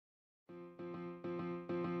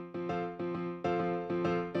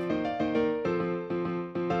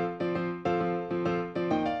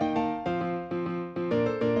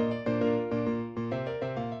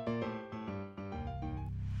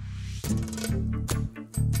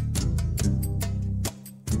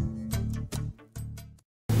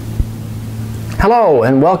Hello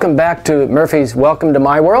and welcome back to Murphy's Welcome to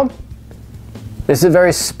My World. This is a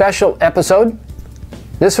very special episode.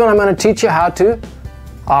 This one I'm going to teach you how to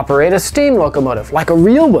operate a steam locomotive, like a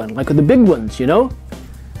real one, like the big ones, you know.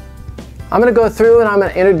 I'm going to go through and I'm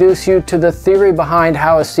going to introduce you to the theory behind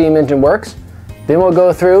how a steam engine works. Then we'll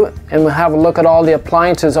go through and we'll have a look at all the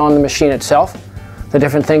appliances on the machine itself, the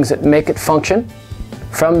different things that make it function.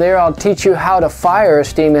 From there I'll teach you how to fire a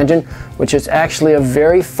steam engine, which is actually a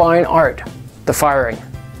very fine art, the firing.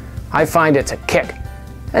 I find it's a kick.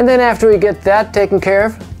 And then after we get that taken care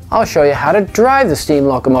of, I'll show you how to drive the steam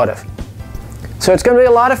locomotive. So it's going to be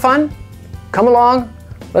a lot of fun. Come along,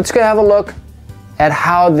 let's go have a look at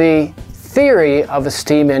how the theory of a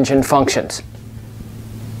steam engine functions.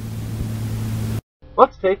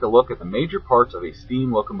 Let's take a look at the major parts of a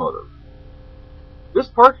steam locomotive. This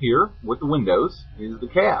part here, with the windows, is the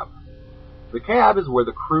cab. The cab is where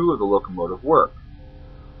the crew of the locomotive work.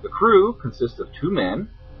 The crew consists of two men,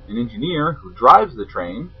 an engineer who drives the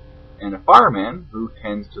train, and a fireman who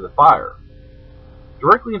tends to the fire.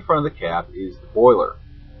 Directly in front of the cab is the boiler.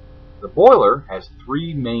 The boiler has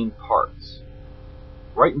three main parts.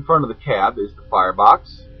 Right in front of the cab is the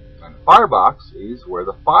firebox, and the firebox is where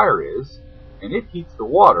the fire is, and it heats the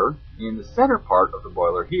water in the center part of the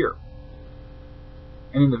boiler here.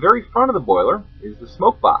 And in the very front of the boiler is the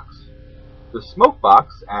smoke box. The smoke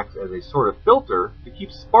box acts as a sort of filter to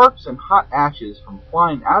keep sparks and hot ashes from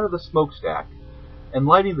flying out of the smokestack and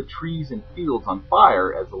lighting the trees and fields on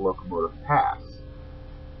fire as the locomotive passes.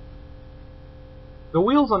 The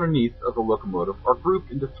wheels underneath of the locomotive are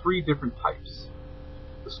grouped into three different types.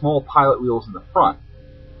 The small pilot wheels in the front.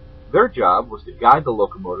 Their job was to guide the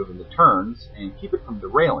locomotive in the turns and keep it from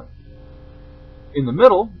derailing. In the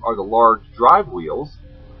middle are the large drive wheels.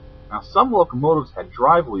 Now, some locomotives had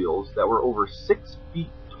drive wheels that were over 6 feet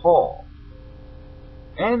tall.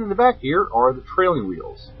 And in the back here are the trailing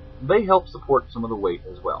wheels. They help support some of the weight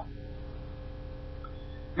as well.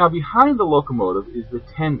 Now, behind the locomotive is the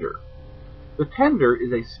tender. The tender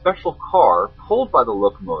is a special car pulled by the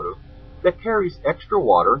locomotive that carries extra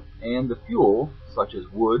water and the fuel, such as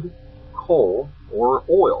wood, coal, or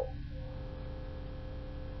oil.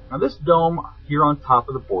 Now, this dome here on top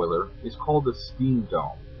of the boiler is called the steam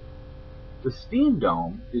dome. The steam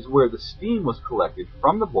dome is where the steam was collected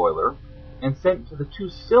from the boiler and sent to the two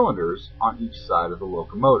cylinders on each side of the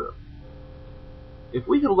locomotive. If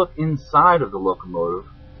we could look inside of the locomotive,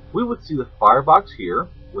 we would see the firebox here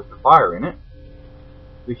with the fire in it.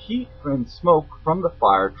 The heat and smoke from the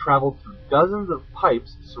fire traveled through dozens of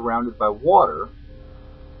pipes surrounded by water,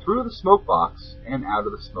 through the smoke box and out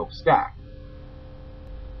of the smokestack.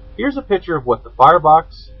 Here's a picture of what the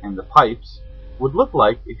firebox and the pipes would look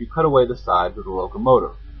like if you cut away the sides of the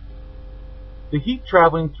locomotive. The heat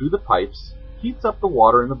traveling through the pipes heats up the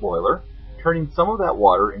water in the boiler, turning some of that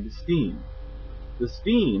water into steam. The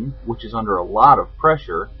steam, which is under a lot of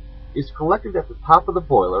pressure, is collected at the top of the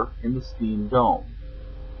boiler in the steam dome.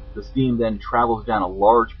 The steam then travels down a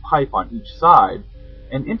large pipe on each side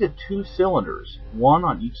and into two cylinders, one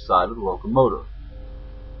on each side of the locomotive.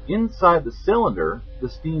 Inside the cylinder, the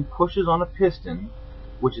steam pushes on a piston,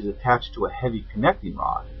 which is attached to a heavy connecting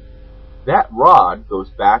rod. That rod goes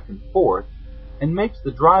back and forth and makes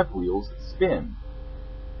the drive wheels spin.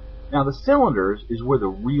 Now, the cylinders is where the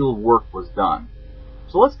real work was done.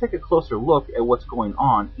 So let's take a closer look at what's going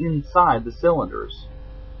on inside the cylinders.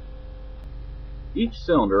 Each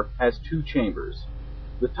cylinder has two chambers.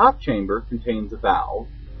 The top chamber contains the valve,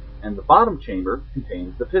 and the bottom chamber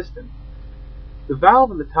contains the piston. The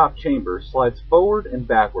valve in the top chamber slides forward and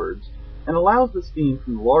backwards and allows the steam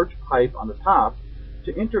from the large pipe on the top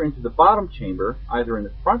to enter into the bottom chamber either in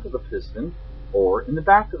the front of the piston or in the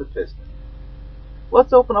back of the piston.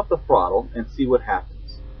 Let's open up the throttle and see what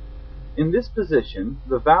happens. In this position,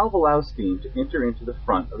 the valve allows steam to enter into the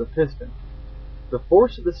front of the piston. The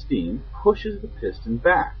force of the steam pushes the piston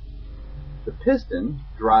back. The piston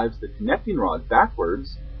drives the connecting rod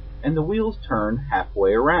backwards and the wheels turn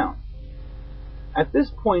halfway around. At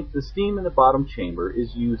this point, the steam in the bottom chamber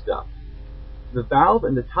is used up. The valve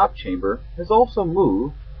in the top chamber has also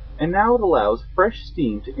moved, and now it allows fresh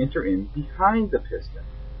steam to enter in behind the piston.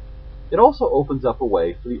 It also opens up a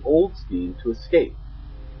way for the old steam to escape.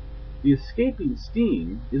 The escaping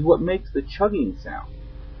steam is what makes the chugging sound.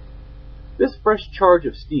 This fresh charge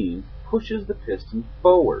of steam pushes the piston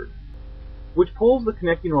forward, which pulls the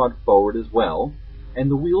connecting rod forward as well, and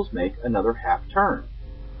the wheels make another half turn.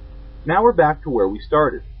 Now we're back to where we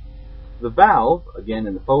started. The valve, again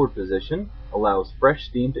in the forward position, allows fresh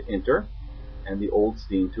steam to enter and the old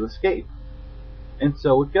steam to escape. And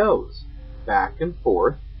so it goes, back and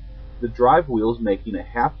forth, the drive wheels making a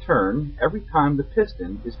half turn every time the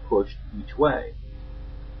piston is pushed each way.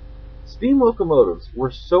 Steam locomotives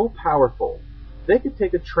were so powerful they could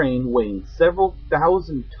take a train weighing several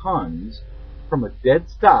thousand tons from a dead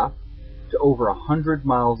stop to over 100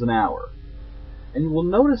 miles an hour. And you will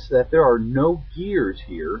notice that there are no gears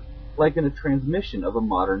here like in a transmission of a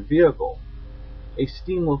modern vehicle. A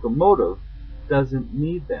steam locomotive doesn't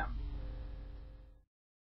need them.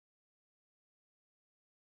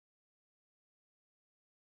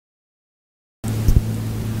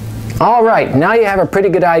 All right, now you have a pretty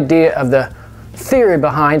good idea of the theory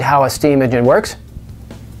behind how a steam engine works.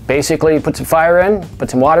 Basically, you put some fire in, put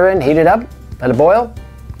some water in, heat it up, let it boil,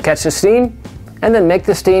 catch the steam, and then make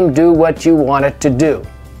the steam do what you want it to do.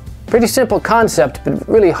 Pretty simple concept, but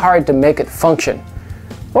really hard to make it function.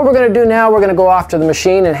 What we're going to do now, we're going to go off to the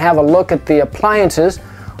machine and have a look at the appliances,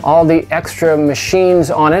 all the extra machines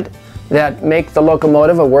on it that make the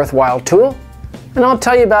locomotive a worthwhile tool. And I'll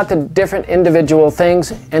tell you about the different individual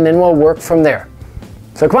things, and then we'll work from there.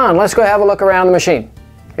 So come on, let's go have a look around the machine.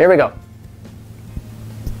 Here we go.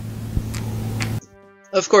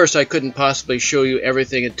 Of course, I couldn't possibly show you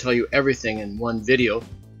everything and tell you everything in one video,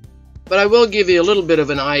 but I will give you a little bit of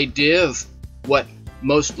an idea of what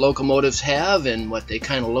most locomotives have and what they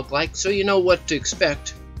kind of look like, so you know what to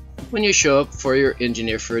expect when you show up for your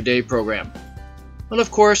Engineer for a Day program. Well,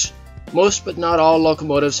 of course, most but not all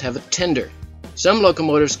locomotives have a tender. Some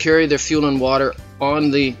locomotives carry their fuel and water on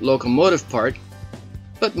the locomotive part,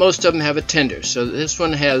 but most of them have a tender. So this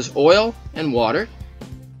one has oil and water.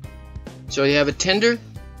 So you have a tender,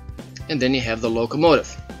 and then you have the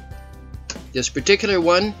locomotive. This particular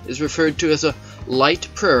one is referred to as a light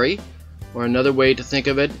prairie, or another way to think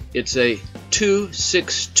of it, it's a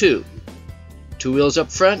 2-6-2. 2 wheels up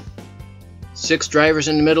front, 6 drivers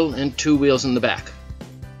in the middle, and 2 wheels in the back.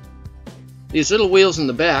 These little wheels in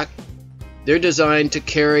the back, they're designed to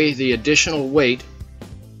carry the additional weight,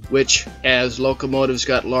 which as locomotives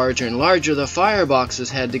got larger and larger, the fireboxes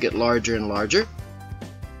had to get larger and larger,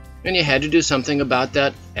 and you had to do something about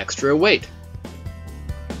that extra weight.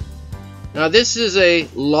 Now this is a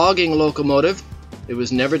logging locomotive. It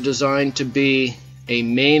was never designed to be a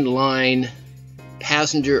mainline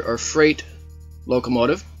passenger or freight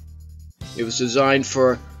locomotive. It was designed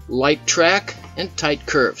for light track and tight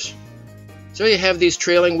curves. So you have these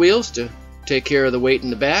trailing wheels to take care of the weight in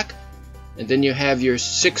the back, and then you have your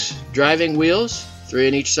 6 driving wheels, 3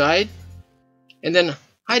 on each side, and then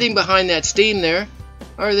hiding behind that steam there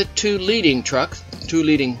are the 2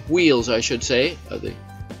 leading wheels, I should say, of the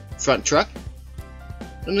front truck.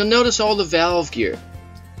 And you'll notice all the valve gear.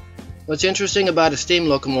 What's interesting about a steam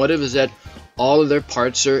locomotive is that all of their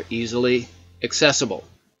parts are easily accessible,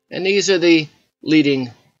 and these are the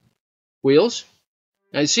leading wheels.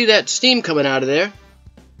 Now you see that steam coming out of there.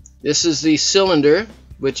 This is the cylinder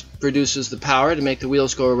which produces the power to make the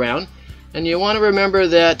wheels go around, and you want to remember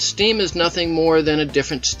that steam is nothing more than a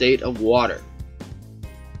different state of water.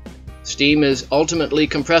 Steam is ultimately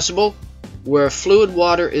compressible, where fluid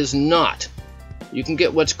water is not. You can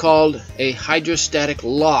get what's called a hydrostatic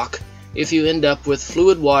lock if you end up with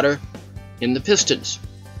fluid water in the pistons.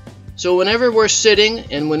 So whenever we're sitting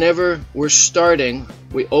and whenever we're starting,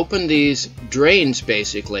 we open these drains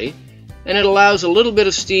basically, and it allows a little bit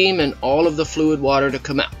of steam and all of the fluid water to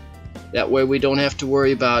come out. That way we don't have to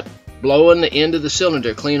worry about blowing the end of the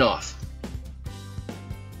cylinder clean off.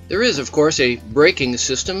 There is, of course, a braking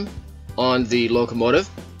system on the locomotive.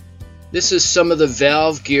 This is some of the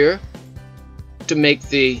valve gear to make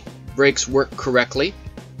the brakes work correctly.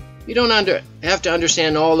 You don't have to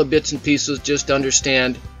understand all the bits and pieces, just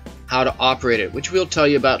understand how to operate it, which we'll tell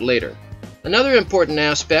you about later. Another important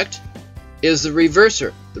aspect is the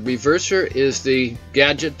reverser. The reverser is the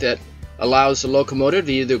gadget that allows the locomotive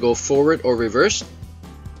to either go forward or reverse.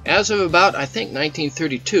 As of about, I think,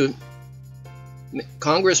 1932,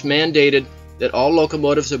 Congress mandated that all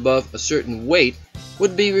locomotives above a certain weight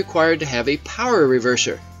would be required to have a power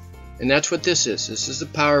reverser. And that's what this is. This is the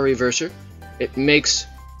power reverser. It makes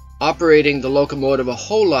operating the locomotive a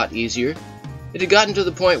whole lot easier. It had gotten to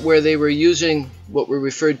the point where they were using what were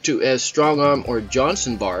referred to as strong arm or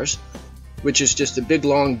Johnson bars, which is just a big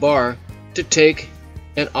long bar to take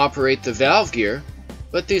and operate the valve gear,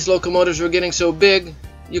 but these locomotives were getting so big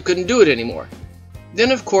you couldn't do it anymore.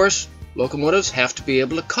 Then of course locomotives have to be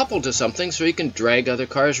able to couple to something so you can drag other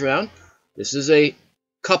cars around. This is a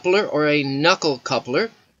coupler or a knuckle coupler.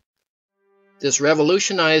 This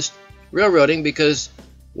revolutionized railroading because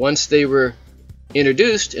once they were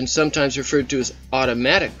introduced, and sometimes referred to as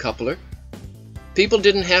automatic coupler, people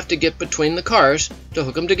didn't have to get between the cars to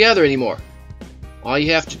hook them together anymore. All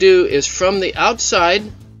you have to do is from the outside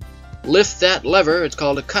lift that lever. It's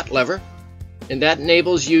called a cut lever, and that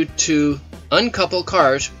enables you to uncouple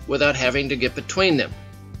cars without having to get between them.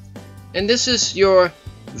 And this is your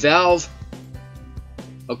valve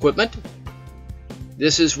equipment.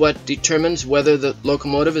 This is what determines whether the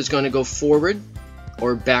locomotive is going to go forward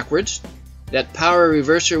or backwards. That power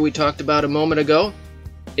reverser we talked about a moment ago,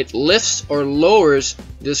 it lifts or lowers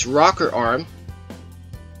this rocker arm,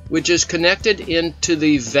 which is connected into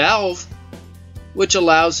the valve, which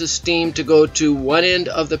allows the steam to go to one end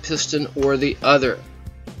of the piston or the other.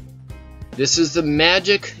 This is the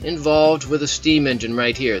magic involved with a steam engine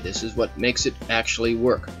right here. This is what makes it actually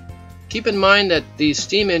work. Keep in mind that these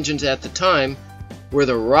steam engines at the time were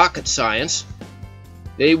the rocket science.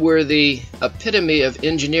 They were the epitome of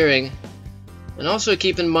engineering. And also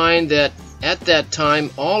keep in mind that at that time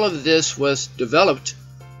all of this was developed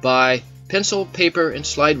by pencil, paper, and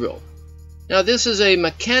slide rule. Now this is a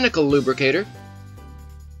mechanical lubricator.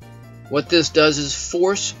 What this does is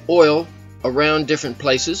force oil around different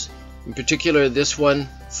places. In particular, this one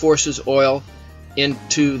forces oil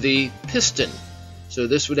into the piston. So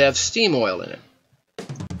this would have steam oil in it.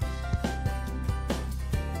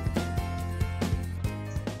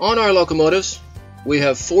 On our locomotives, we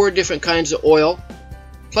have 4 different kinds of oil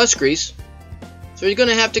plus grease. So you're going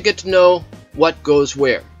to have to get to know what goes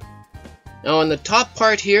where. Now on the top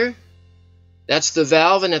part here, that's the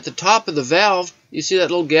valve, and at the top of the valve, you see that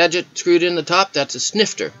little gadget screwed in the top? That's a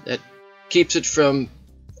snifter that keeps it from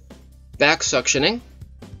back suctioning.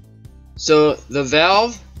 So the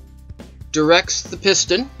valve directs the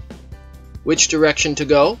piston which direction to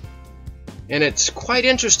go, and it's quite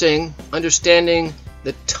interesting understanding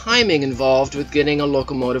the timing involved with getting a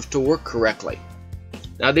locomotive to work correctly.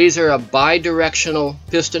 Now these are a bidirectional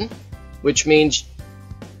piston, which means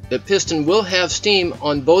the piston will have steam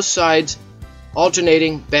on both sides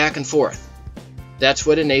alternating back and forth. That's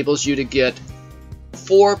what enables you to get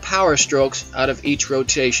 4 power strokes out of each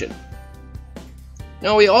rotation.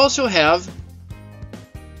 Now we also have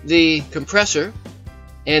the compressor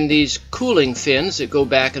and these cooling fins that go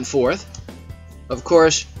back and forth. Of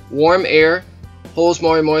course, warm air holds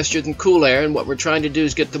more moisture than cool air, and what we're trying to do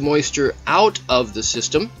is get the moisture out of the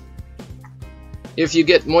system. If you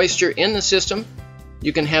get moisture in the system,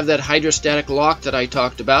 you can have that hydrostatic lock that I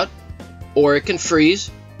talked about, or it can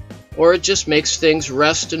freeze, or it just makes things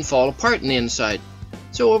rust and fall apart in the inside.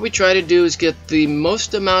 So what we try to do is get the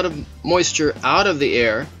most amount of moisture out of the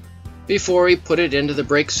air before we put it into the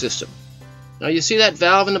brake system. Now you see that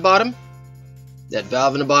valve in the bottom? That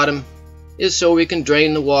valve in the bottom is so we can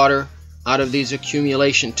drain the water out of these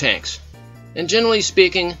accumulation tanks. And generally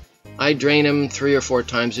speaking, I drain them 3 or 4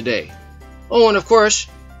 times a day. Oh, and of course,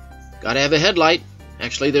 gotta have a headlight.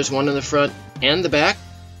 Actually, there's one in the front and the back.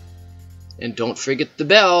 And don't forget the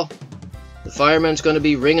bell. The fireman's going to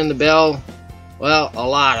be ringing the bell, well, a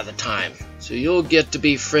lot of the time. So you'll get to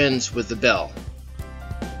be friends with the bell.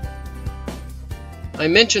 I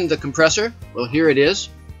mentioned the compressor. Well, here it is.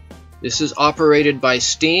 This is operated by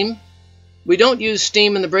steam. We don't use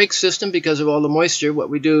steam in the brake system because of all the moisture. What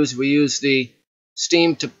we do is we use the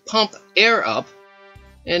steam to pump air up.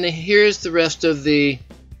 And here's the rest of the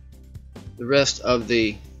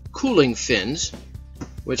cooling fins,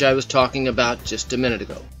 which I was talking about just a minute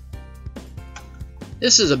ago.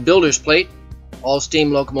 This is a builder's plate. All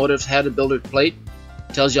steam locomotives had a builder's plate.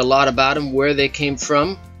 It tells you a lot about them, where they came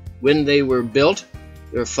from, when they were built.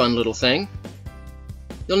 They're a fun little thing.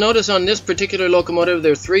 You'll notice on this particular locomotive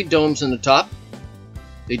there are 3 domes in the top.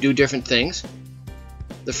 They do different things.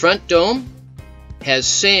 The front dome has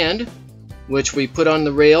sand, which we put on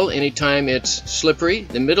the rail anytime it's slippery.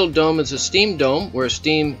 The middle dome is a steam dome, where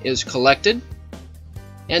steam is collected.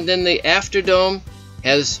 And then the after dome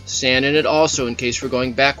has sand in it also, in case we're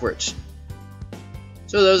going backwards.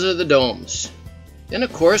 So those are the domes. And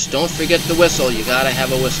of course, don't forget the whistle. You gotta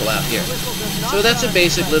have a whistle out here. So that's a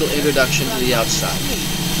basic little introduction to the outside.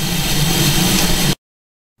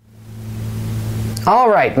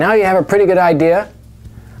 Alright, now you have a pretty good idea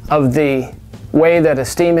of the way that a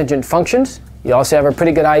steam engine functions. You also have a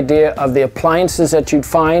pretty good idea of the appliances that you'd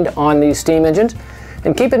find on these steam engines.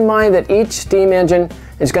 And keep in mind that each steam engine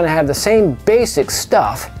is going to have the same basic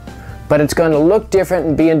stuff, but it's going to look different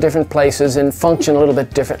and be in different places and function a little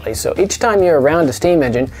bit differently. So each time you're around a steam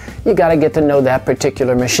engine, you got to get to know that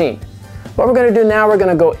particular machine. What we're going to do now, we're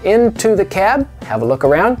going to go into the cab, have a look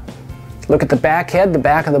around, look at the back head, the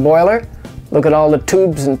back of the boiler, look at all the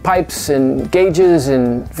tubes and pipes and gauges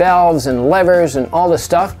and valves and levers and all this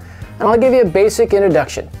stuff, and I'll give you a basic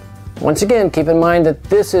introduction. Once again, keep in mind that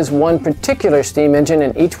this is one particular steam engine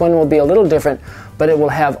and each one will be a little different, but it will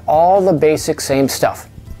have all the basic same stuff.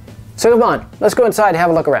 So come on, let's go inside and have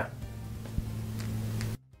a look around.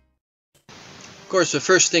 course, the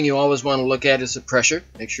first thing you always want to look at is the pressure.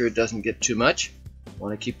 Make sure it doesn't get too much. You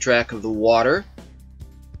want to keep track of the water.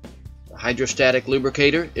 The hydrostatic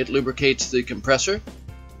lubricator, it lubricates the compressor.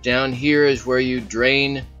 Down here is where you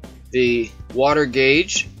drain the water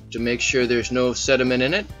gauge to make sure there's no sediment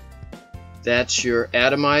in it. That's your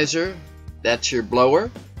atomizer. That's your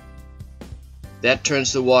blower. That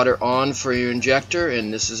turns the water on for your injector,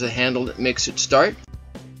 and this is a handle that makes it start.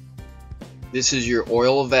 This is your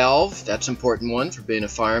oil valve. That's an important one for being a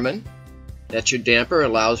fireman. That's your damper,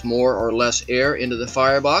 allows more or less air into the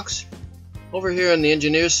firebox. Over here on the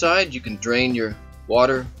engineer's side, you can drain your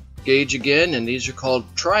water gauge again, and these are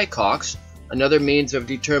called tricocks, another means of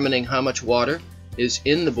determining how much water is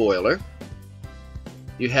in the boiler.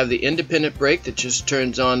 You have the independent brake that just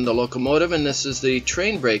turns on the locomotive, and this is the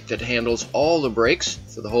train brake that handles all the brakes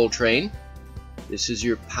for the whole train. This is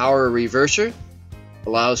your power reverser,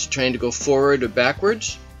 allows the train to go forward or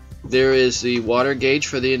backwards. There is the water gauge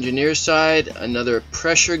for the engineer's side, another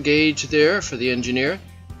pressure gauge there for the engineer.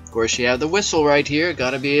 Of course, you have the whistle right here,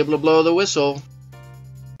 got to be able to blow the whistle.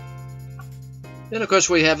 Then of course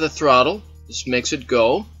we have the throttle, this makes it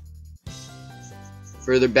go.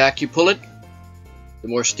 Further back you pull it, the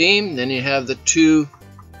more steam. Then you have the two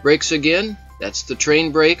brakes again, that's the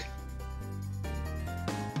train brake.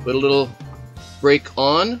 Put a little brake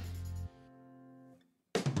on.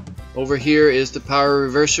 Over here is the power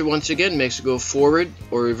reverser once again, makes it go forward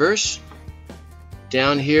or reverse.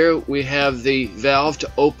 Down here we have the valve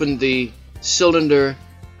to open the cylinder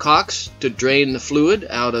cocks to drain the fluid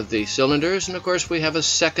out of the cylinders, and of course we have a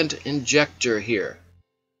second injector here.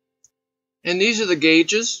 And these are the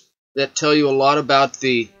gauges that tell you a lot about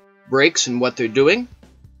the brakes and what they're doing.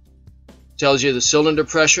 Tells you the cylinder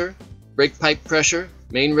pressure, brake pipe pressure,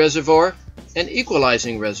 main reservoir, and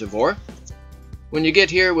equalizing reservoir. When you get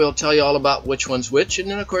here, we'll tell you all about which one's which, and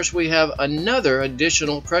then of course we have another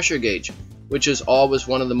additional pressure gauge, which is always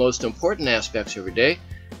one of the most important aspects every day.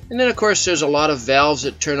 And then of course there's a lot of valves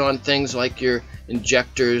that turn on things like your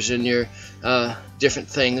injectors and your different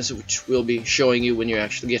things, which we'll be showing you when you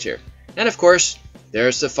actually get here. And of course,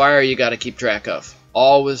 there's the fire you got to keep track of.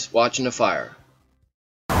 Always watching the fire.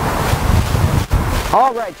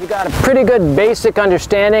 All right, you got a pretty good basic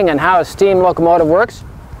understanding on how a steam locomotive works.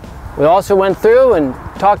 We also went through and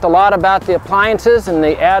talked a lot about the appliances and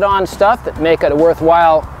the add-on stuff that make it a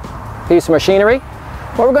worthwhile piece of machinery.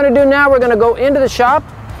 What we're going to do now, we're going to go into the shop.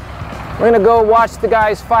 We're going to go watch the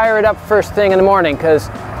guys fire it up first thing in the morning, because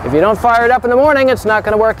if you don't fire it up in the morning, it's not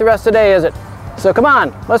going to work the rest of the day, is it? So come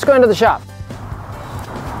on, let's go into the shop.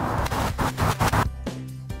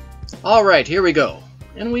 All right, here we go.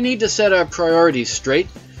 And we need to set our priorities straight.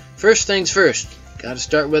 First things first, got to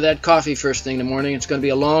start with that coffee first thing in the morning. It's going to be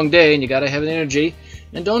a long day and you got to have the energy.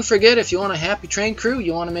 And don't forget, if you want a happy train crew,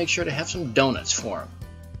 you want to make sure to have some donuts for them.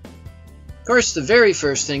 Of course, the very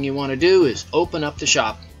first thing you want to do is open up the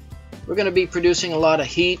shop. We're going to be producing a lot of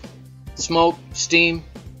heat, smoke, steam,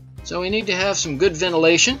 so we need to have some good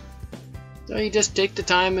ventilation. So you just take the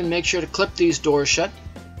time and make sure to clip these doors shut.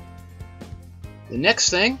 The next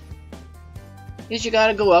thing is you got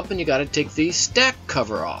to go up and you got to take the stack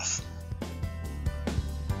cover off.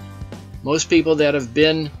 Most people that have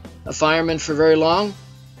been a fireman for very long,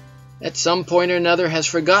 at some point or another has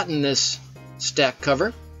forgotten this stack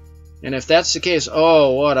cover. And if that's the case,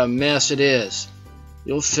 oh, what a mess it is.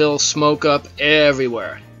 You'll fill smoke up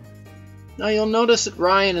everywhere. Now you'll notice that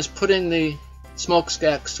Ryan is putting the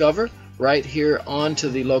smokestack cover right here onto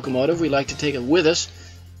the locomotive. We like to take it with us.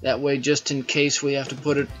 That way, just in case we have to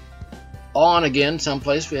put it on again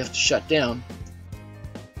someplace, we have to shut down.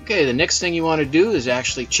 Okay, the next thing you want to do is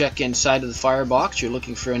actually check inside of the firebox. You're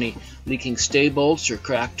looking for any leaking stay bolts or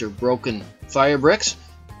cracked or broken fire bricks.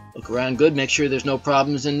 Look around good, make sure there's no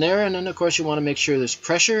problems in there, and then of course you want to make sure there's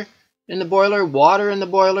pressure in the boiler, water in the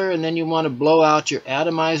boiler, and then you want to blow out your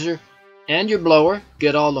atomizer and your blower,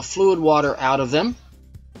 get all the fluid water out of them.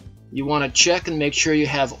 You want to check and make sure you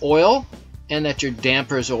have oil and that your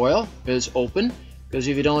damper's oil is open, because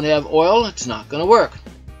if you don't have oil, it's not going to work.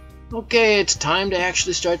 Okay, it's time to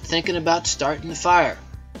actually start thinking about starting the fire.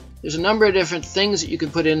 There's a number of different things that you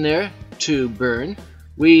can put in there to burn.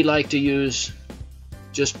 We like to use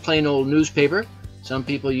just plain old newspaper. Some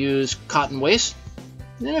people use cotton waste.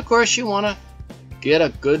 And then of course you want to get a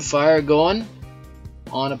good fire going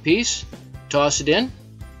on a piece, toss it in.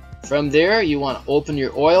 From there you want to open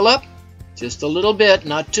your oil up just a little bit,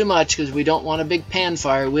 not too much, because we don't want a big pan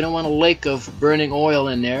fire. We don't want a lake of burning oil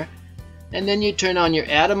in there. And then you turn on your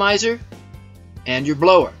atomizer and your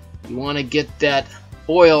blower. You want to get that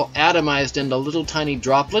oil atomized into little tiny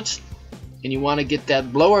droplets, and you want to get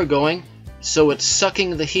that blower going so it's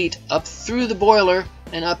sucking the heat up through the boiler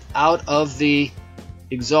and up out of the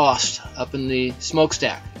exhaust up in the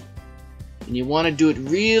smokestack. And you want to do it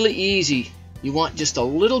really easy. You want just a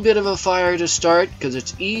little bit of a fire to start because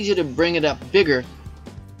it's easy to bring it up bigger.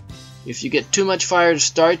 If you get too much fire to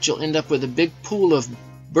start, you'll end up with a big pool of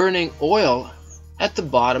burning oil at the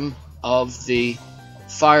bottom of the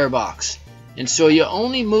firebox. And so you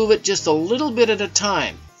only move it just a little bit at a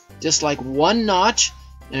time, just like one notch,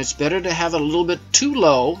 and it's better to have it a little bit too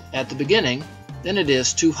low at the beginning than it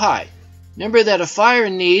is too high. Remember that a fire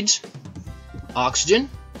needs oxygen,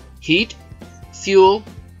 heat, fuel,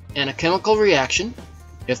 and a chemical reaction.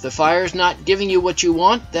 If the fire is not giving you what you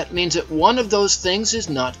want, that means that one of those things is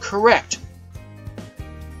not correct.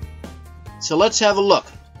 So let's have a look.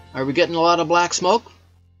 Are we getting a lot of black smoke?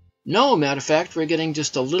 No, matter of fact, we're getting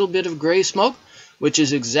just a little bit of gray smoke, which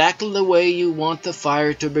is exactly the way you want the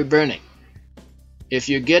fire to be burning. If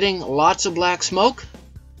you're getting lots of black smoke,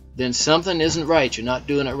 then something isn't right. You're not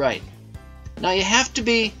doing it right. Now you have to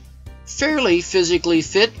be fairly physically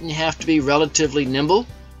fit and you have to be relatively nimble,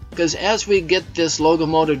 because as we get this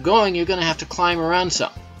locomotive going, you're going to have to climb around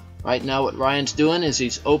some. Right now what Ryan's doing is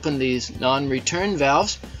he's opened these non-return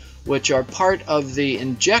valves, which are part of the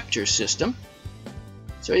injector system.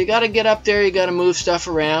 So you got to get up there, you got to move stuff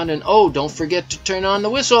around, and oh, don't forget to turn on the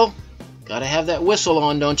whistle. Got to have that whistle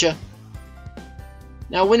on, don't you?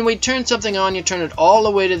 Now when we turn something on, you turn it all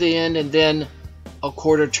the way to the end and then a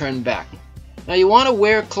quarter turn back. Now you want to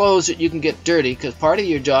wear clothes that you can get dirty, because part of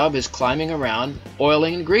your job is climbing around,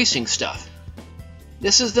 oiling and greasing stuff.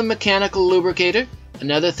 This is the mechanical lubricator,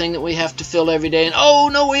 another thing that we have to fill every day, and oh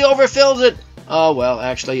no, we overfilled it! Oh well,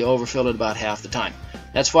 actually you overfill it about half the time.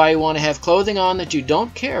 That's why you want to have clothing on that you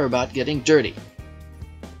don't care about getting dirty.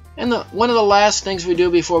 And one of the last things we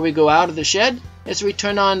do before we go out of the shed is we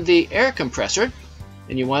turn on the air compressor,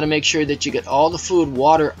 and you want to make sure that you get all the food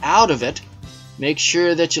water out of it. Make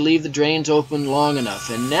sure that you leave the drains open long enough.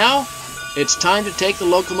 And now it's time to take the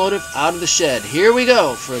locomotive out of the shed. Here we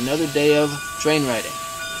go for another day of train riding.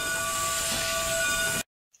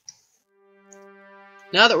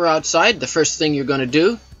 Now that we're outside, the first thing you're going to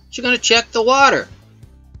do is you're going to check the water.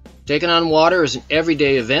 Taking on water is an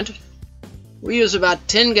everyday event. We use about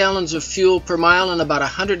 10 gallons of fuel per mile and about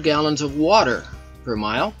 100 gallons of water per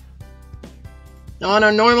mile. Now on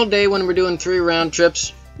our normal day when we're doing 3 round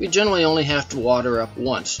trips, we generally only have to water up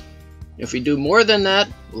once. If we do more than that,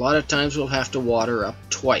 a lot of times we'll have to water up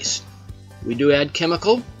twice. We do add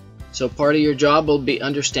chemical, so part of your job will be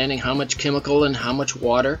understanding how much chemical and how much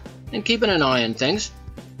water and keeping an eye on things.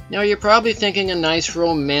 Now you're probably thinking a nice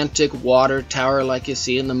romantic water tower like you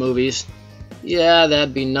see in the movies. Yeah,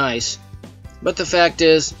 that'd be nice. But the fact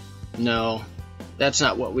is, no, that's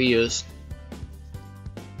not what we use.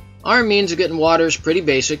 Our means of getting water is pretty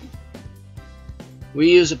basic.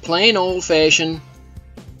 We use a plain old-fashioned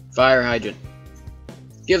fire hydrant.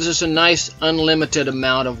 Gives us a nice unlimited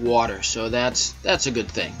amount of water, so that's a good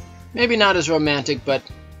thing. Maybe not as romantic, but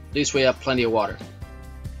at least we have plenty of water.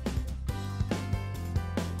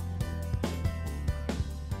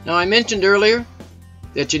 Now I mentioned earlier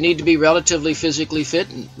that you need to be relatively physically fit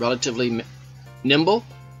and relatively nimble.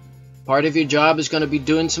 Part of your job is going to be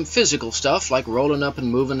doing some physical stuff like rolling up and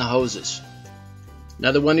moving the hoses.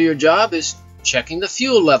 Another one of your job is checking the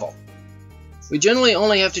fuel level. We generally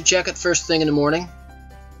only have to check it first thing in the morning.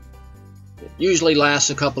 It usually lasts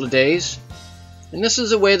a couple of days. And this is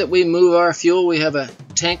the way that we move our fuel. We have a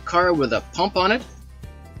tank car with a pump on it.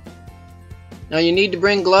 Now you need to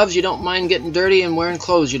bring gloves you don't mind getting dirty, and wearing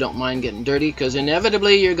clothes you don't mind getting dirty, because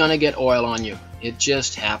inevitably you're going to get oil on you. It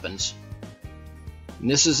just happens. And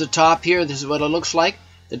this is the top here. This is what it looks like.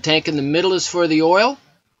 The tank in the middle is for the oil.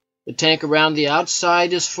 The tank around the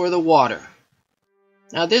outside is for the water.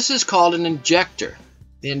 Now this is called an injector.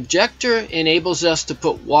 The injector enables us to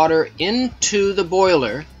put water into the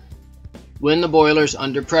boiler when the boiler is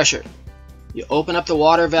under pressure. You open up the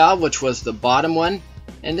water valve, which was the bottom one,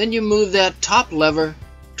 and then you move that top lever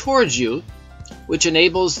towards you, which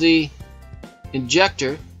enables the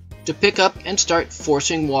injector to pick up and start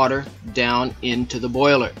forcing water down into the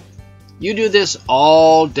boiler. You do this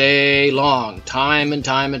all day long, time and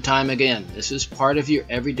time and time again. This is part of your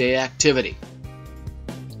everyday activity.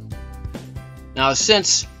 Now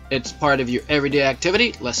since it's part of your everyday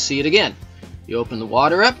activity, let's see it again. You open the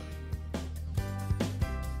water up,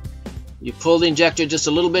 you pull the injector just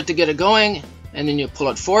a little bit to get it going, and then you pull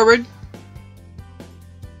it forward,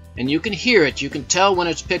 and you can hear it. You can tell when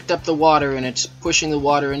it's picked up the water and it's pushing the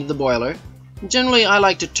water into the boiler. And generally I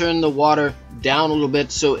like to turn the water down a little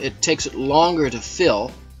bit so it takes it longer to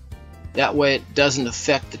fill. That way it doesn't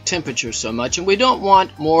affect the temperature so much, and we don't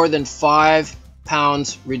want more than 5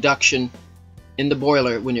 pounds reduction in the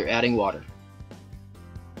boiler when you're adding water.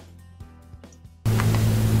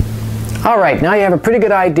 All right, now you have a pretty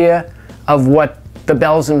good idea of what the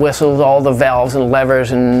bells and whistles, all the valves and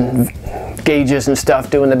levers and gauges and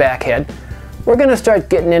stuff do in the back head. We're going to start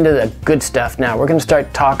getting into the good stuff now. We're going to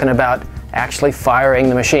start talking about actually firing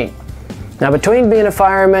the machine. Now, between being a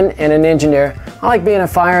fireman and an engineer, I like being a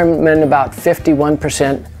fireman about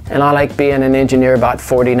 51%, and I like being an engineer about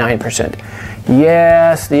 49%.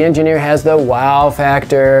 Yes, the engineer has the wow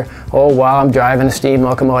factor. Oh, wow, I'm driving a steam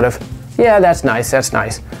locomotive. Yeah, that's nice, that's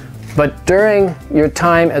nice. But during your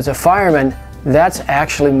time as a fireman, that's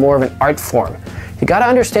actually more of an art form. You got to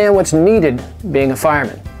understand what's needed being a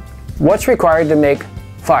fireman. What's required to make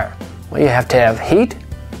fire? Well, you have to have heat,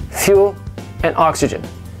 fuel, and oxygen.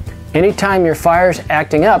 Anytime your fire's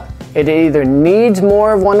acting up, it either needs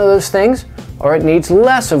more of one of those things or it needs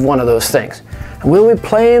less of one of those things. And we'll be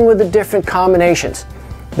playing with the different combinations.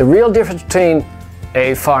 The real difference between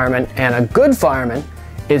a fireman and a good fireman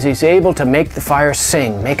is he's able to make the fire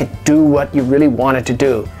sing, make it do what you really want it to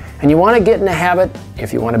do. And you want to get in the habit,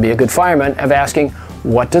 if you want to be a good fireman, of asking,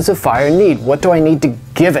 what does a fire need? What do I need to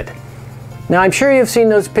give it? Now, I'm sure you've seen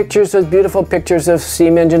those pictures, those beautiful pictures of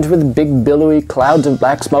steam engines with big billowy clouds of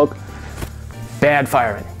black smoke. Bad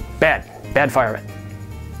fireman. Bad fireman.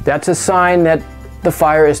 That's a sign that the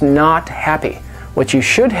fire is not happy. What you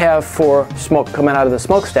should have for smoke coming out of the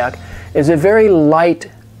smokestack is a very light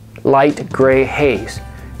gray haze.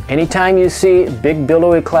 Anytime you see big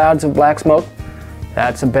billowy clouds of black smoke,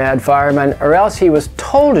 that's a bad fireman, or else he was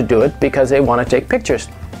told to do it because they want to take pictures.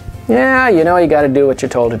 Yeah, you know, you got to do what you're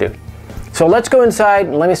told to do. So let's go inside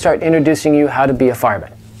and let me start introducing you how to be a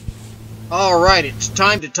fireman. All right, it's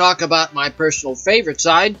time to talk about my personal favorite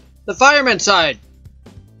side, the fireman side.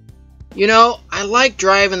 You know, I like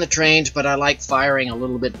driving the trains, but I like firing a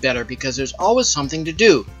little bit better because there's always something to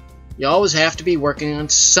do. You always have to be working on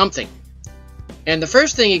something. And the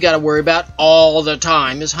first thing you got to worry about all the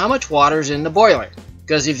time is how much water's in the boiler.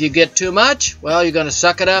 Because if you get too much, well, you're going to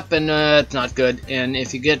suck it up and it's not good. And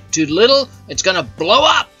if you get too little, it's going to blow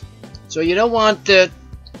up. So you don't want the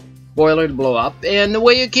boiler to blow up. And the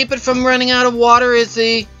way you keep it from running out of water is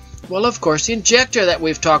the, well, of course, the injector that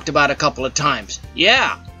we've talked about a couple of times.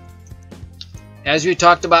 Yeah. As we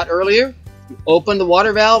talked about earlier, you open the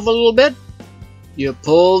water valve a little bit. You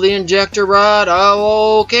pull the injector rod.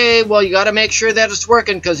 Oh, okay. Well, you got to make sure that it's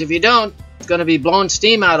working, because if you don't, it's going to be blowing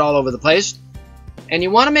steam out all over the place. And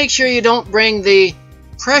you want to make sure you don't bring the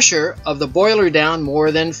pressure of the boiler down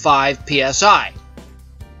more than 5 psi.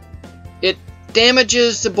 It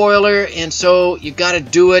damages the boiler, and so you got to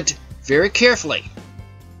do it very carefully.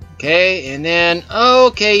 Okay, and then,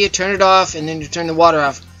 okay, you turn it off, and then you turn the water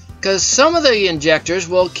off, because some of the injectors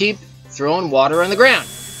will keep throwing water on the ground.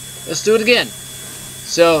 Let's do it again.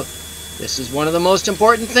 So, this is one of the most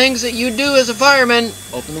important things that you do as a fireman.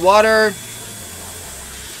 Open the water,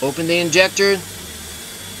 open the injector,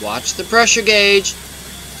 watch the pressure gauge,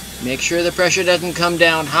 make sure the pressure doesn't come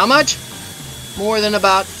down. How much? More than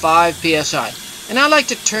about 5 psi. And I like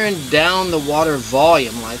to turn down the water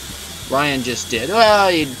volume like Ryan just did. Well,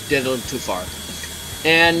 he did a little too far.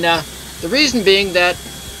 And the reason being that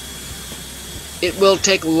it will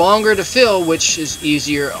take longer to fill, which is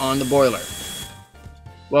easier on the boiler.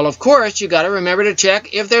 Well, of course, you got to remember to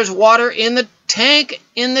check if there's water in the tank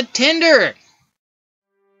in the tender.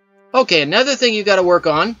 Okay, another thing you got to work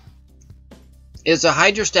on is a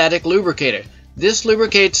hydrostatic lubricator. This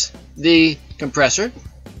lubricates the compressor,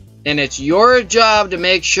 and it's your job to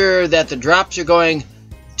make sure that the drops are going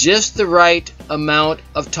just the right amount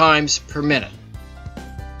of times per minute.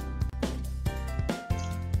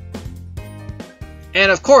 And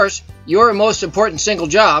of course, your most important single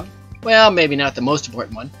job, well, maybe not the most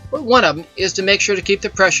important one, but one of them is to make sure to keep the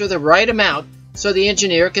pressure the right amount so the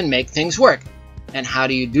engineer can make things work. And how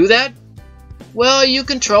do you do that? Well, you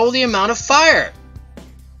control the amount of fire.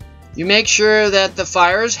 You make sure that the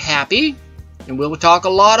fire is happy, and we'll talk a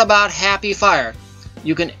lot about happy fire.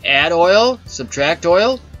 You can add oil, subtract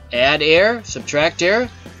oil, add air, subtract air,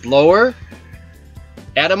 blower,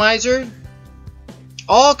 atomizer,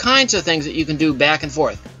 all kinds of things that you can do back and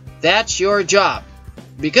forth. That's your job.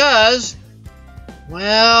 Because,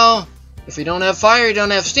 well, if you don't have fire, you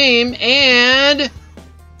don't have steam, and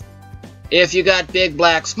if you got big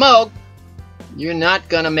black smoke, you're not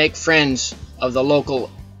going to make friends of the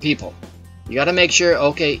local people. You got to make sure,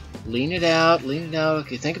 okay, lean it out,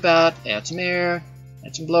 okay, think about, add some air,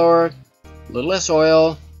 add some blower, a little less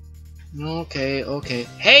oil, okay,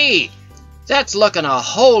 hey, that's looking a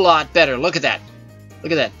whole lot better, look at that.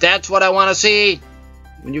 Look at that. That's what I want to see.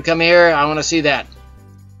 When you come here, I want to see that.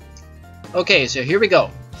 Okay, so here we go.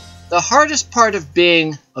 The hardest part of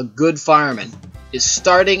being a good fireman is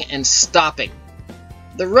starting and stopping.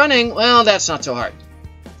 The running, well, that's not so hard.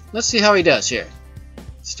 Let's see how he does here.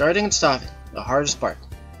 Starting and stopping, the hardest part.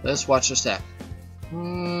 Let's watch the stack.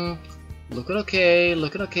 Looking okay,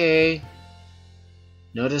 looking okay.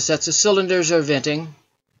 Notice that the cylinders are venting.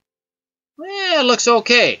 Yeah, it looks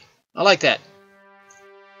okay. I like that.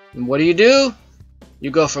 And what do?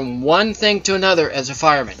 You go from one thing to another as a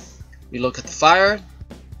fireman. You look at the fire,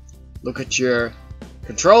 look at your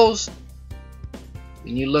controls,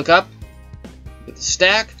 and you look up, look at the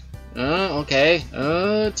stack. Okay.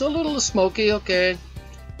 It's a little smoky, okay.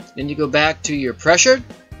 Then you go back to your pressure,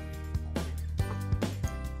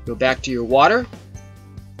 go back to your water,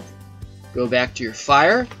 go back to your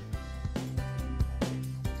fire,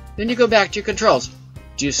 then you go back to your controls.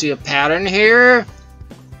 Do you see a pattern here?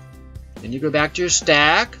 Then you go back to your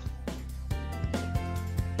stack.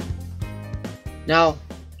 Now,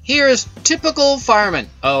 here is typical fireman.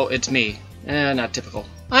 Oh, it's me. Not typical.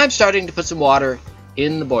 I'm starting to put some water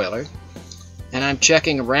in the boiler, and I'm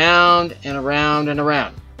checking around and around and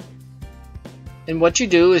around. And what you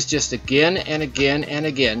do is just again and again and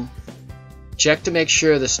again check to make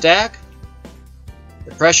sure the stack,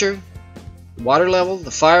 the pressure, the water level,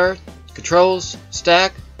 the fire, controls,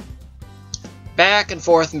 stack, back and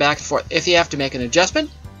forth and back and forth. If you have to make an adjustment,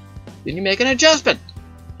 then you make an adjustment.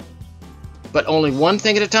 But only one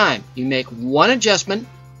thing at a time. You make one adjustment,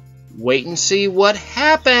 wait and see what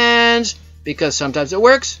happens, because sometimes it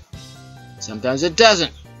works, sometimes it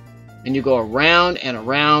doesn't. And you go around and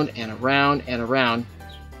around and around and around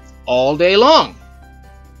all day long.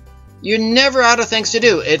 You're never out of things to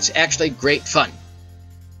do. It's actually great fun.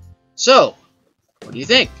 So, what do you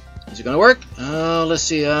think? Is it going to work? Let's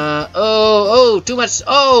see. Too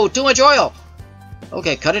much oil.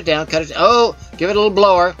 Okay, cut it down, cut it down. Oh, give it a little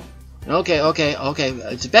blower. Okay.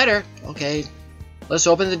 It's better. Okay. Let's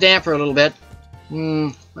open the damper a little bit.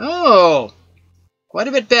 Oh, quite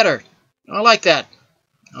a bit better. I like that.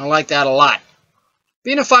 I like that a lot.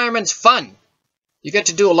 Being a fireman's fun. You get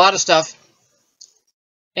to do a lot of stuff.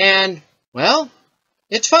 And, well,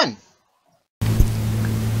 it's fun.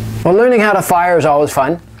 Well, learning how to fire is always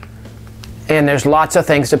fun. And there's lots of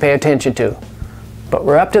things to pay attention to. But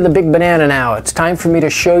we're up to the big banana now. It's time for me to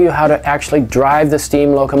show you how to actually drive the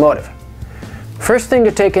steam locomotive. First thing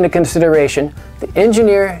to take into consideration, the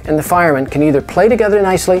engineer and the fireman can either play together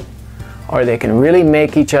nicely or they can really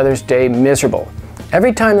make each other's day miserable.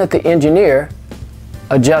 Every time that the engineer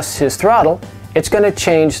adjusts his throttle, it's going to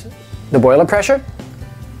change the boiler pressure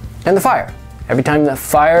and the fire. Every time the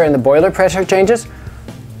fire and the boiler pressure changes,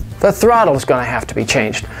 the throttle is going to have to be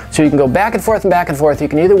changed. So you can go back and forth and back and forth. You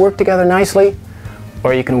can either work together nicely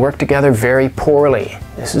or you can work together very poorly.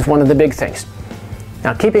 This is one of the big things.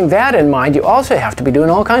 Now, keeping that in mind, you also have to be doing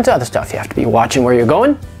all kinds of other stuff. You have to be watching where you're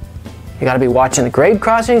going. You got to be watching the grade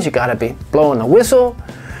crossings. You got to be blowing the whistle.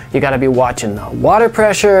 You got to be watching the water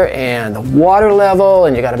pressure and the water level,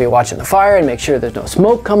 and you got to be watching the fire and make sure there's no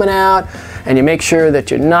smoke coming out, and you make sure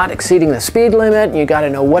that you're not exceeding the speed limit, and you got to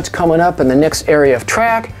know what's coming up in the next area of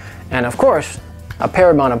track, and of course, of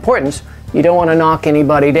paramount importance, you don't want to knock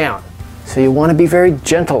anybody down. So you want to be very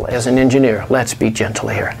gentle as an engineer. Let's be gentle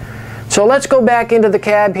here. So let's go back into the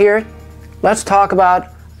cab here. Let's talk about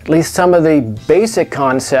at least some of the basic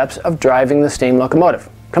concepts of driving the steam locomotive.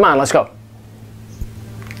 Come on, let's go.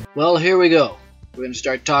 Well, here we go. We're going to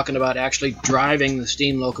start talking about actually driving the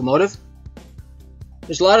steam locomotive.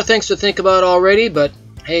 There's a lot of things to think about already, but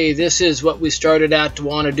hey, this is what we started out to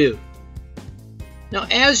want to do. Now,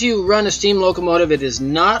 as you run a steam locomotive, it is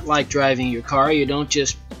not like driving your car. You don't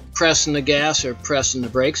just press on the gas or press on the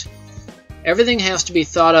brakes. Everything has to be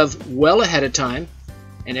thought of well ahead of time,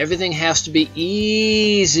 and everything has to be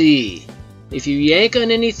easy. If you yank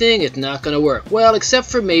on anything, it's not going to work. Well, except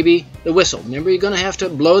for maybe the whistle. Remember, you're going to have to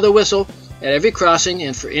blow the whistle at every crossing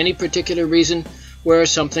and for any particular reason where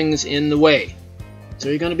something's in the way. So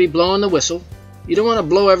you're going to be blowing the whistle. You don't want to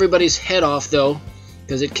blow everybody's head off, though,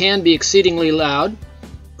 because it can be exceedingly loud.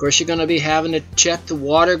 Of course, you're going to be having to check the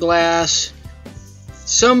water glass.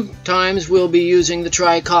 Sometimes we'll be using the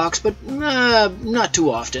tri-cocks, but not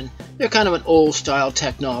too often. They're kind of an old-style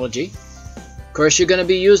technology. Of course, you're going to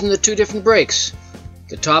be using the two different brakes.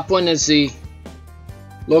 The top one is the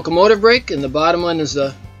locomotive brake, and the bottom one is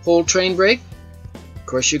the whole train brake. Of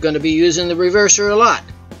course, you're going to be using the reverser a lot.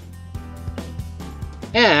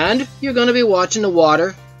 And you're going to be watching the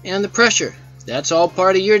water and the pressure. That's all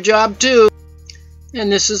part of your job, too.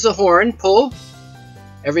 And this is the horn pull.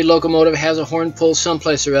 Every locomotive has a horn pull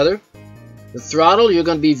someplace or other. The throttle you're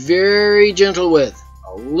going to be very gentle with.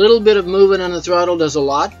 A little bit of movement on the throttle does a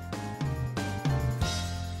lot.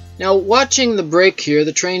 Now watching the brake here,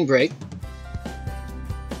 the train brake,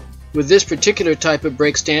 with this particular type of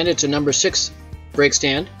brake stand, it's a number 6 brake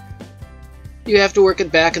stand, you have to work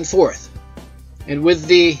it back and forth. And with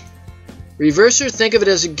the reverser, think of it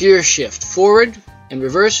as a gear shift, forward and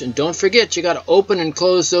reverse, and don't forget you got to open and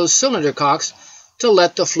close those cylinder cocks to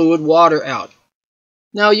let the fluid water out.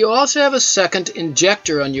 Now you also have a second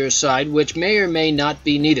injector on your side which may or may not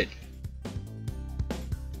be needed.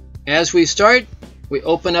 As we start, we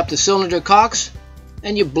open up the cylinder cocks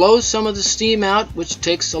and you blow some of the steam out, which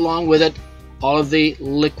takes along with it all of the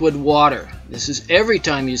liquid water. This is every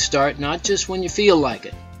time you start, not just when you feel like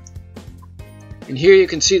it. And here you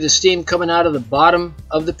can see the steam coming out of the bottom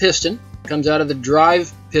of the piston, comes out of the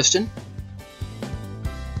drive piston.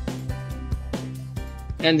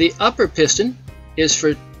 And the upper piston is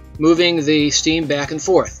for moving the steam back and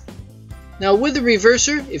forth. Now with the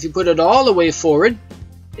reverser, if you put it all the way forward,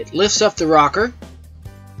 it lifts up the rocker.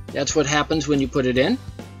 That's what happens when you put it in,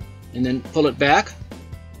 and then pull it back.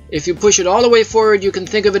 If you push it all the way forward, you can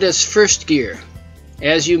think of it as first gear.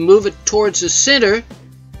 As you move it towards the center,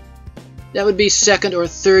 that would be second or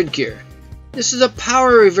third gear. This is a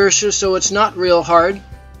power reverser, so it's not real hard.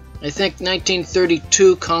 I think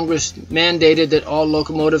 1932 Congress mandated that all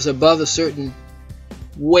locomotives above a certain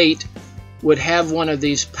weight would have one of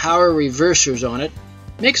these power reversers on it.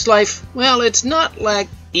 Makes life, well, it's not like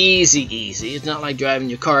easy. It's not like driving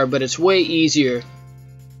your car, but it's way easier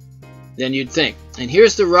than you'd think. And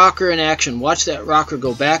here's the rocker in action. Watch that rocker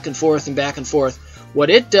go back and forth and back and forth. What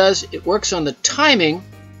it does, it works on the timing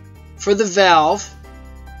for the valve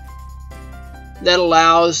that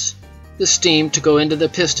allows the steam to go into the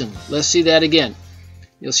piston. Let's see that again.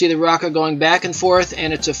 You'll see the rocker going back and forth,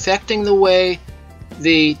 and it's affecting the way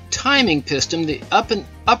the timing piston, the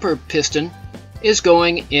upper piston, is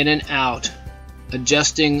going in and out,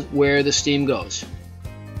 adjusting where the steam goes.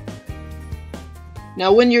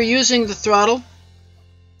 Now when you're using the throttle,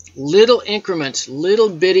 little increments, little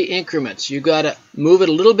bitty increments. You got to move it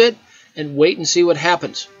a little bit and wait and see what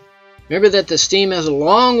happens. Remember that the steam has a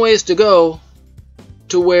long ways to go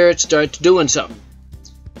to where it starts doing something.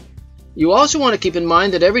 You also want to keep in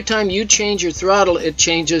mind that every time you change your throttle, it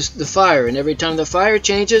changes the fire, and every time the fire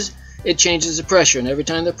changes, it changes the pressure, and every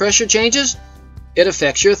time the pressure changes, it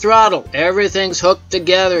affects your throttle. Everything's hooked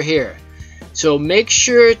together here. So make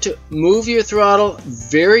sure to move your throttle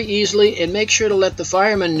very easily, and make sure to let the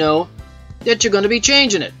fireman know that you're going to be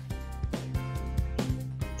changing it.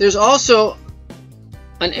 There's also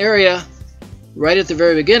an area right at the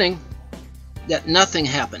very beginning that nothing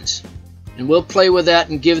happens, and we'll play with that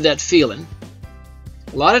and give that feeling.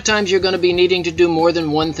 A lot of times you're going to be needing to do more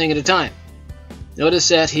than one thing at a time. Notice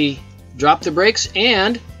that he dropped the brakes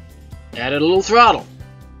and added a little throttle.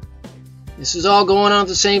 This is all going on at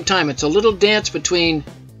the same time. It's a little dance between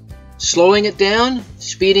slowing it down,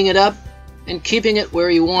 speeding it up, and keeping it where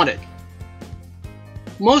you want it.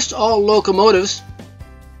 Most all locomotives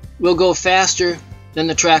will go faster than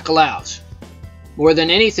the track allows. More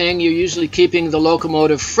than anything, you're usually keeping the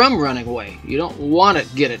locomotive from running away. You don't want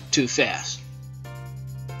to get it too fast.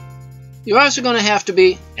 You're also going to have to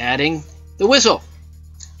be adding the whistle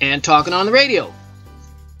and talking on the radio.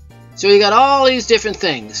 So you got all these different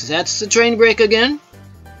things. That's the train brake again.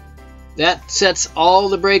 That sets all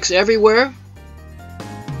the brakes everywhere.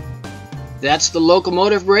 That's the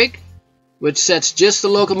locomotive brake, which sets just the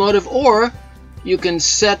locomotive, or you can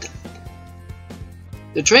set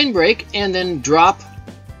the train brake and then drop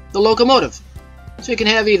the locomotive. So you can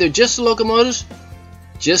have either just the locomotives,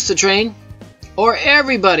 just the train, or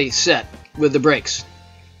everybody set with the brakes.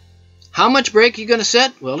 How much brake are you going to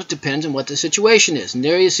set? Well, it depends on what the situation is. And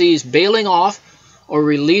there you see he's bailing off or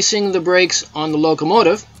releasing the brakes on the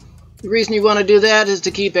locomotive. The reason you want to do that is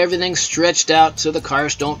to keep everything stretched out so the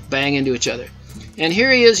cars don't bang into each other. And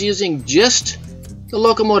here he is using just the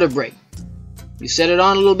locomotive brake. You set it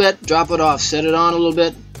on a little bit, drop it off, set it on a little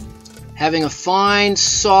bit, having a fine,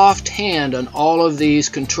 soft hand on all of these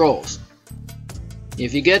controls.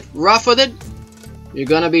 If you get rough with it, you're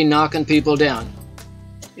going to be knocking people down.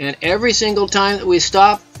 And every single time that we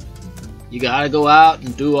stop, you got to go out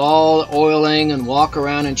and do all the oiling and walk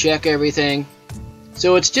around and check everything.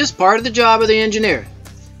 So it's just part of the job of the engineer.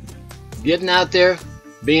 Getting out there,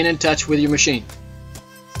 being in touch with your machine.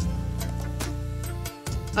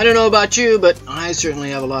 I don't know about you, but I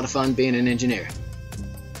certainly have a lot of fun being an engineer.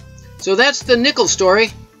 So that's the nickel story.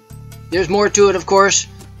 There's more to it, of course,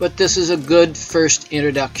 but this is a good first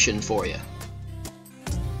introduction for you.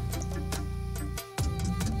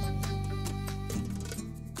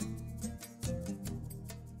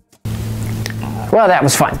 Well, that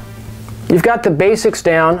was fun. You've got the basics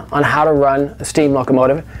down on how to run a steam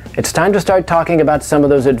locomotive. It's time to start talking about some of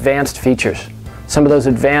those advanced features, some of those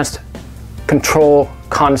advanced control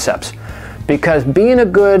concepts. Because being a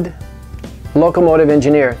good locomotive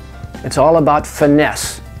engineer, it's all about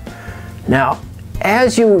finesse. Now,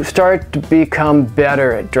 as you start to become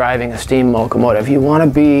better at driving a steam locomotive, you want to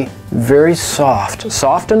be very soft.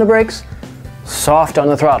 Soft on the brakes, soft on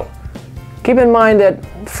the throttle. Keep in mind that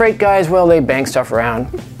freight guys, well, they bang stuff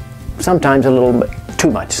around. Sometimes a little bit too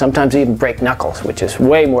much. Sometimes they even break knuckles, which is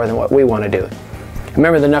way more than what we want to do.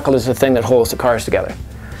 Remember, the knuckle is the thing that holds the cars together.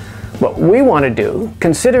 What we want to do,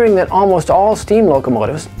 considering that almost all steam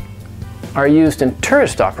locomotives are used in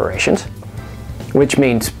tourist operations, which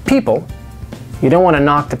means people, you don't want to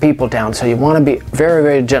knock the people down, so you want to be very,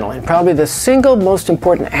 very gentle. And probably the single most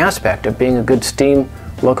important aspect of being a good steam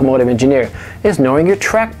locomotive engineer is knowing your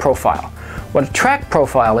track profile. What a track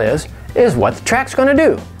profile is what the track's going to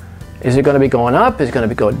do. Is it going to be going up? Is it going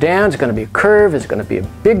to be going down? Is it going to be a curve? Is it going to be a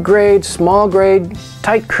big grade, small grade,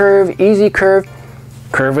 tight curve, easy curve,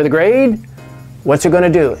 curve with a grade? What's it going to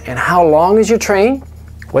do? And how long is your train?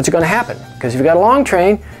 What's it going to happen? Because if you've got a long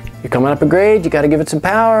train, you're coming up a grade, you got to give it some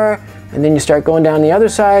power, and then you start going down the other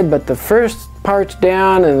side, but the first part's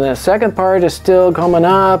down and the second part is still coming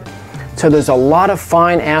up. So there's a lot of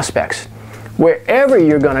fine aspects. Wherever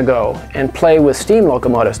you're going to go and play with steam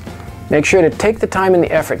locomotives, make sure to take the time and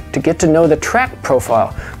the effort to get to know the track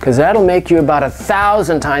profile, because that'll make you about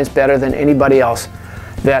 1,000 times better than anybody else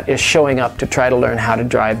that is showing up to try to learn how to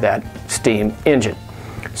drive that steam engine.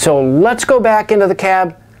 So let's go back into the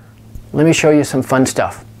cab. Let me show you some fun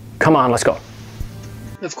stuff. Come on, let's go.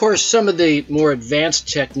 Of course, some of the more advanced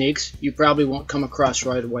techniques you probably won't come across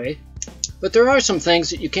right away, but there are some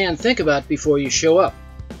things that you can think about before you show up.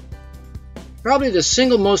 Probably the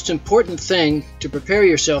single most important thing to prepare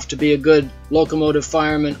yourself to be a good locomotive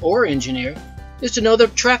fireman or engineer is to know the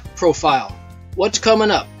track profile. What's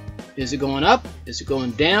coming up? Is it going up? Is it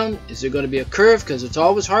going down? Is there going to be a curve? Because it's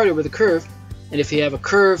always harder with a curve. And if you have a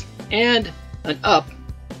curve and an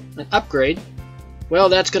upgrade, well,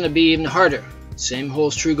 that's going to be even harder. Same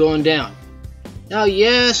holds true going down. Now,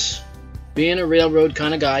 yes, being a railroad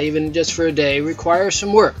kind of guy, even just for a day, requires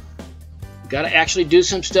some work. Got to actually do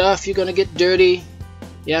some stuff. You're going to get dirty.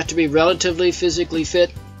 You have to be relatively physically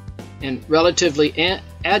fit and relatively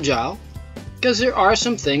agile, because there are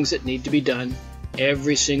some things that need to be done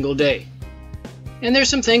every single day. And there's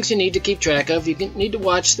some things you need to keep track of. You need to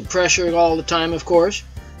watch the pressure all the time, of course.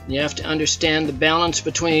 You have to understand the balance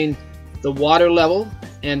between the water level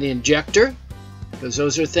and the injector, because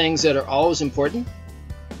those are things that are always important.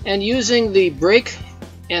 And using the brake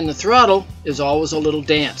and the throttle is always a little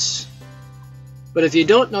dance. But if you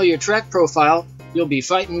don't know your track profile, you'll be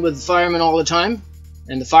fighting with the firemen all the time,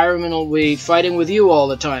 and the firemen will be fighting with you all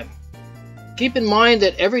the time. Keep in mind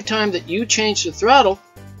that every time that you change the throttle,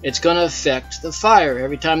 it's going to affect the fire.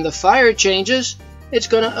 Every time the fire changes, it's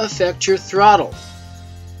going to affect your throttle.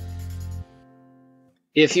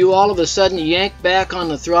 If you all of a sudden yank back on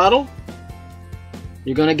the throttle,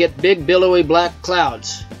 you're going to get big billowy black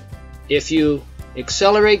clouds. If you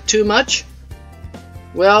accelerate too much,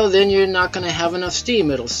 well, then you're not going to have enough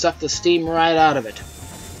steam. It'll suck the steam right out of it.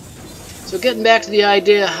 So getting back to the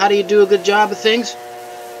idea, how do you do a good job of things?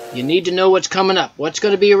 You need to know what's coming up. What's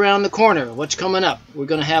going to be around the corner? What's coming up? We're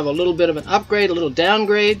going to have a little bit of an upgrade, a little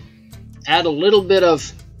downgrade, add a little bit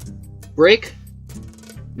of brake,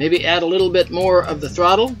 maybe add a little bit more of the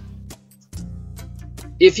throttle.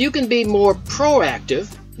 If you can be more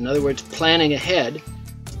proactive, in other words, planning ahead,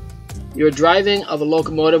 your driving of a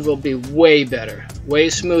locomotive will be way better, way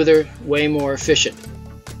smoother, way more efficient.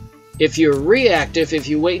 If you're reactive, if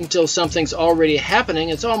you wait until something's already happening,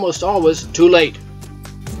 it's almost always too late.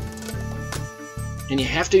 And you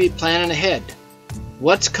have to be planning ahead.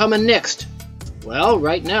 What's coming next? Well,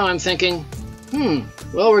 right now I'm thinking,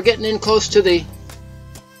 well, we're getting in close to the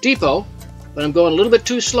depot, but I'm going a little bit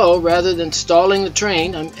too slow. Rather than stalling the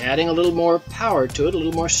train, I'm adding a little more power to it, a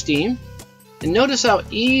little more steam. And notice how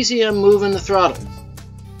easy I'm moving the throttle.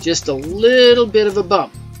 Just a little bit of a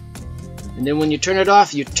bump. And then when you turn it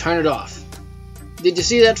off, you turn it off. Did you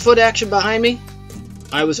see that foot action behind me?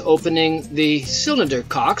 I was opening the cylinder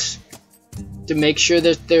cocks to make sure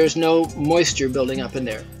that there's no moisture building up in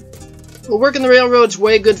there. Well, working the railroad's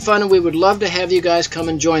way good fun, and we would love to have you guys come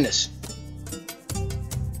and join us.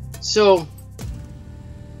 So,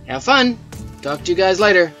 have fun. Talk to you guys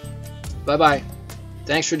later. Bye-bye.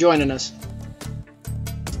 Thanks for joining us.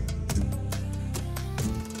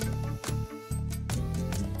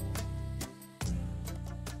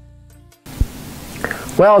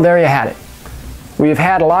 Well, there you had it. We've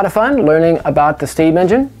had a lot of fun learning about the steam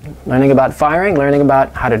engine, learning about firing, learning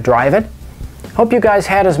about how to drive it. Hope you guys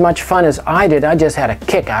had as much fun as I did. I just had a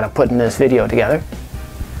kick out of putting this video together.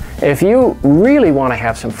 If you really want to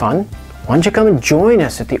have some fun, why don't you come and join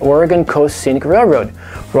us at the Oregon Coast Scenic Railroad?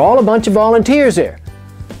 We're all a bunch of volunteers there.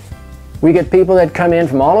 We get people that come in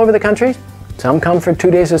from all over the country. Some come for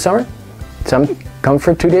 2 days of summer. Some come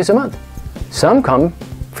for 2 days a month. Some come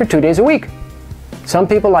for 2 days a week. Some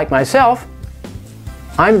people like myself,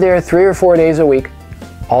 I'm there 3 or 4 days a week,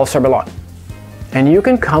 all summer long. And you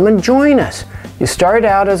can come and join us. You start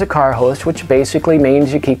out as a car host, which basically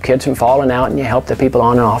means you keep kids from falling out and you help the people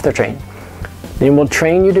on and off the train. Then we'll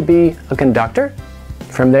train you to be a conductor.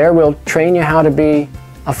 From there, we'll train you how to be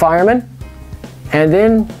a fireman. And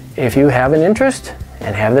then, if you have an interest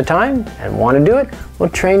and have the time and want to do it, we'll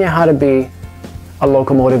train you how to be a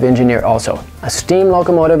locomotive engineer also. A steam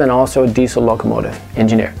locomotive and also a diesel locomotive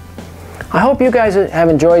engineer. I hope you guys have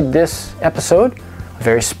enjoyed this episode, a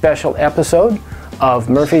very special episode of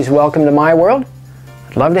Murphy's Welcome to My World.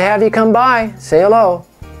 I'd love to have you come by, say hello.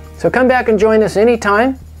 So come back and join us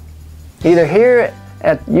anytime, either here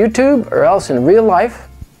at YouTube or else in real life.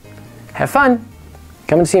 Have fun.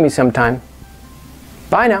 Come and see me sometime.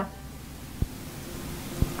 Bye now.